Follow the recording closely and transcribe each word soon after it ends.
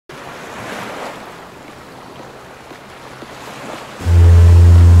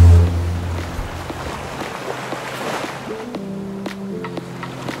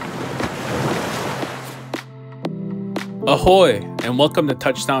Ahoy, and welcome to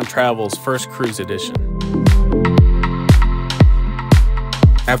Touchdown Travel's first cruise edition.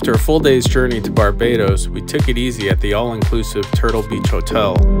 After a full day's journey to Barbados, we took it easy at the all-inclusive Turtle Beach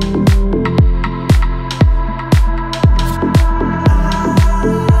Hotel.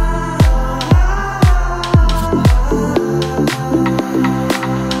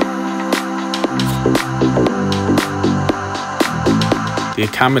 The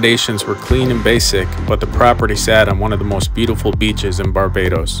accommodations were clean and basic, but the property sat on one of the most beautiful beaches in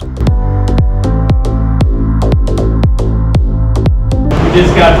Barbados. We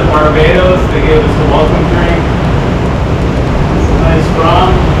just got to Barbados. They gave us a welcome drink. It's a nice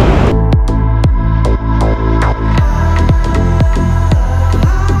rum.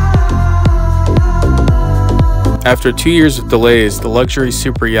 After 2 years of delays, the luxury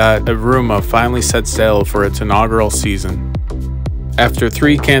super yacht EVRIMA finally set sail for its inaugural season. After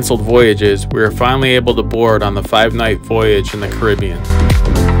 3 canceled voyages, we were finally able to board on the 5-night voyage in the Caribbean.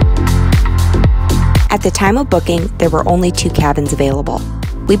 At the time of booking, there were only 2 cabins available.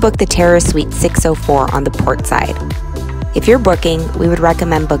 We booked the Terrace Suite 604 on the port side. If you're booking, we would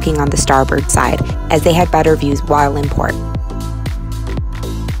recommend booking on the starboard side, as they had better views while in port.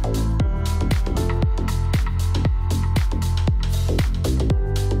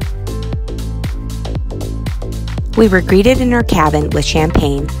 We were greeted in our cabin with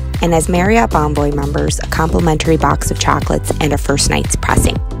champagne and, as Marriott Bonvoy members, a complimentary box of chocolates and a first night's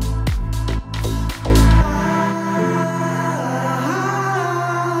pressing.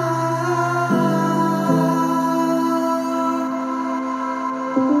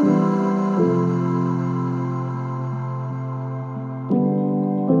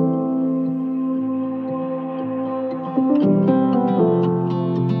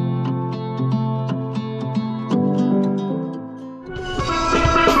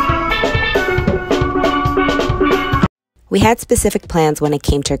 We had specific plans when it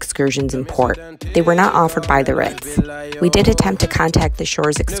came to excursions in port. They were not offered by the Ritz. We did attempt to contact the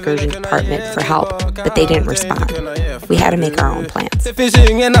shore's excursion department for help, but they didn't respond. We had to make our own plans. Petit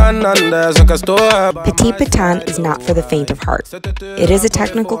Piton is not for the faint of heart. It is a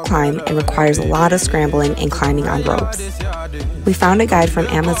technical climb and requires a lot of scrambling and climbing on ropes. We found a guide from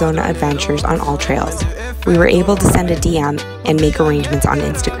Amazona Adventures on all trails. We were able to send a DM and make arrangements on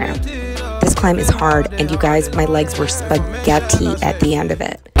Instagram. This climb is hard, and you guys, my legs were spaghetti at the end of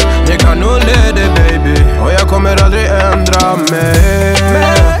it.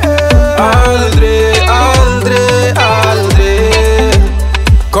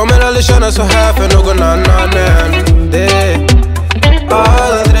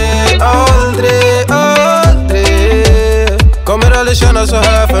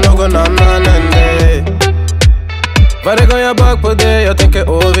 Varje gång jag bak på dig, jag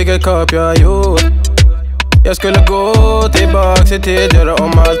tänker vilket kap jag har gjort. Jag skulle gå tillbaks i tid, göra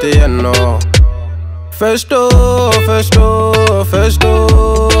om allt igen och förstå.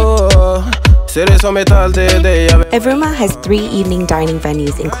 Ser det som ett allt är dig jag vet. EVRIMA has 3 evening dining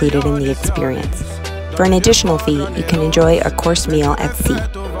venues included in the experience. For an additional fee, you can enjoy a course meal at sea.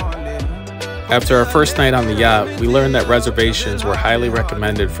 After our first night on the yacht, we learned that reservations were highly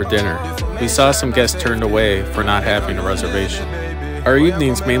recommended for dinner. We saw some guests turned away for not having a reservation. Our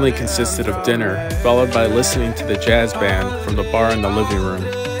evenings mainly consisted of dinner, followed by listening to the jazz band from the bar in the living room,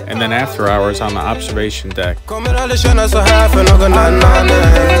 and then after hours on the observation deck.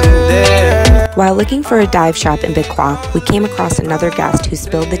 While looking for a dive shop in Bequia, we came across another guest who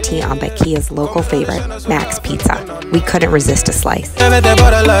spilled the tea on Bequia's local favorite, Max Pizza. We couldn't resist a slice.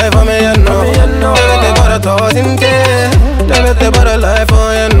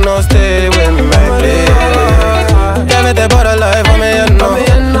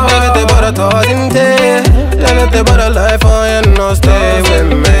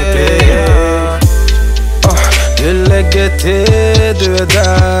 Du lägger till, du är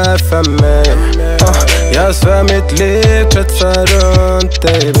där för mig. Jag svär mitt liv, kretsar runt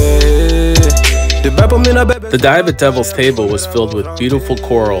dig, baby. The dive at Devil's Table was filled with beautiful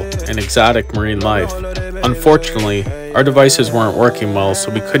coral and exotic marine life. Unfortunately, our devices weren't working well,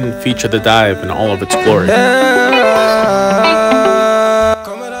 so we couldn't feature the dive in all of its glory.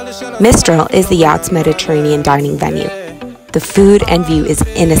 Mistral is the yacht's Mediterranean dining venue. The food and view is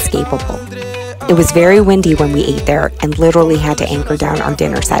inescapable. It was very windy when we ate there and literally had to anchor down our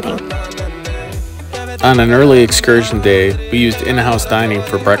dinner setting. On an early excursion day, we used in-house dining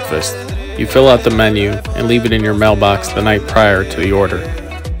for breakfast. You fill out the menu and leave it in your mailbox the night prior to the order.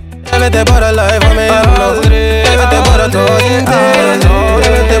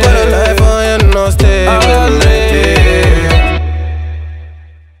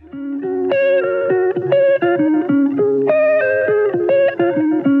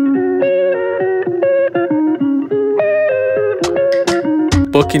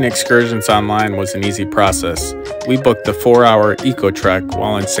 Booking excursions online was an easy process. We booked the 4-hour Eco Trek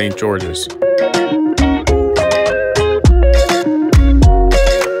while in St. George's.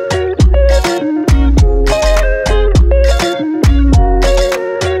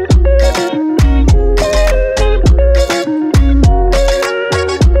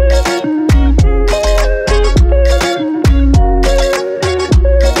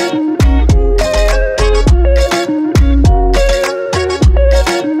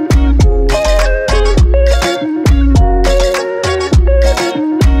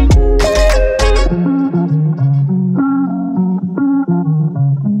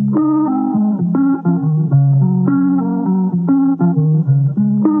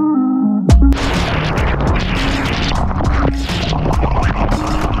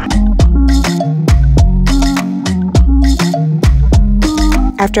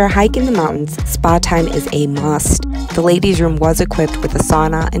 After a hike in the mountains, spa time is a must. The ladies' room was equipped with a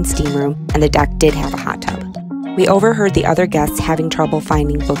sauna and steam room, and the deck did have a hot tub. We overheard the other guests having trouble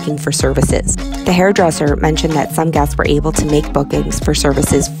finding booking for services. The hairdresser mentioned that some guests were able to make bookings for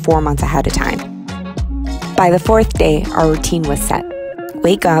services 4 months ahead of time. By the 4th day, our routine was set.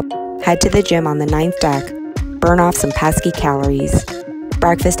 Wake up, head to the gym on the 9th deck, burn off some pesky calories,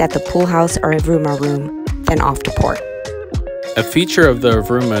 breakfast at the pool house or EVRIMA room, then off to port. A feature of the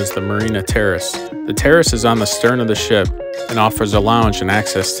EVRIMA is the Marina Terrace. The terrace is on the stern of the ship and offers a lounge and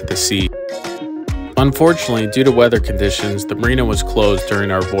access to the sea. Unfortunately, due to weather conditions, the marina was closed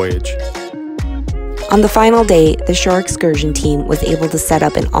during our voyage. On the final day, the shore excursion team was able to set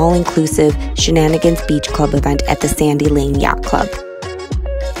up an all-inclusive Shenanigans Beach Club event at the Sandy Lane Yacht Club.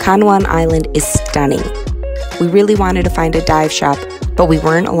 Carouan Island is stunning. We really wanted to find a dive shop, but we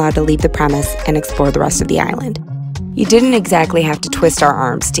weren't allowed to leave the premise and explore the rest of the island. You didn't exactly have to twist our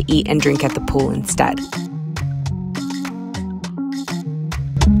arms to eat and drink at the pool instead.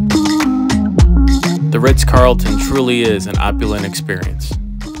 The Ritz-Carlton truly is an opulent experience.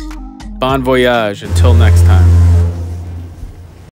 Bon voyage until next time.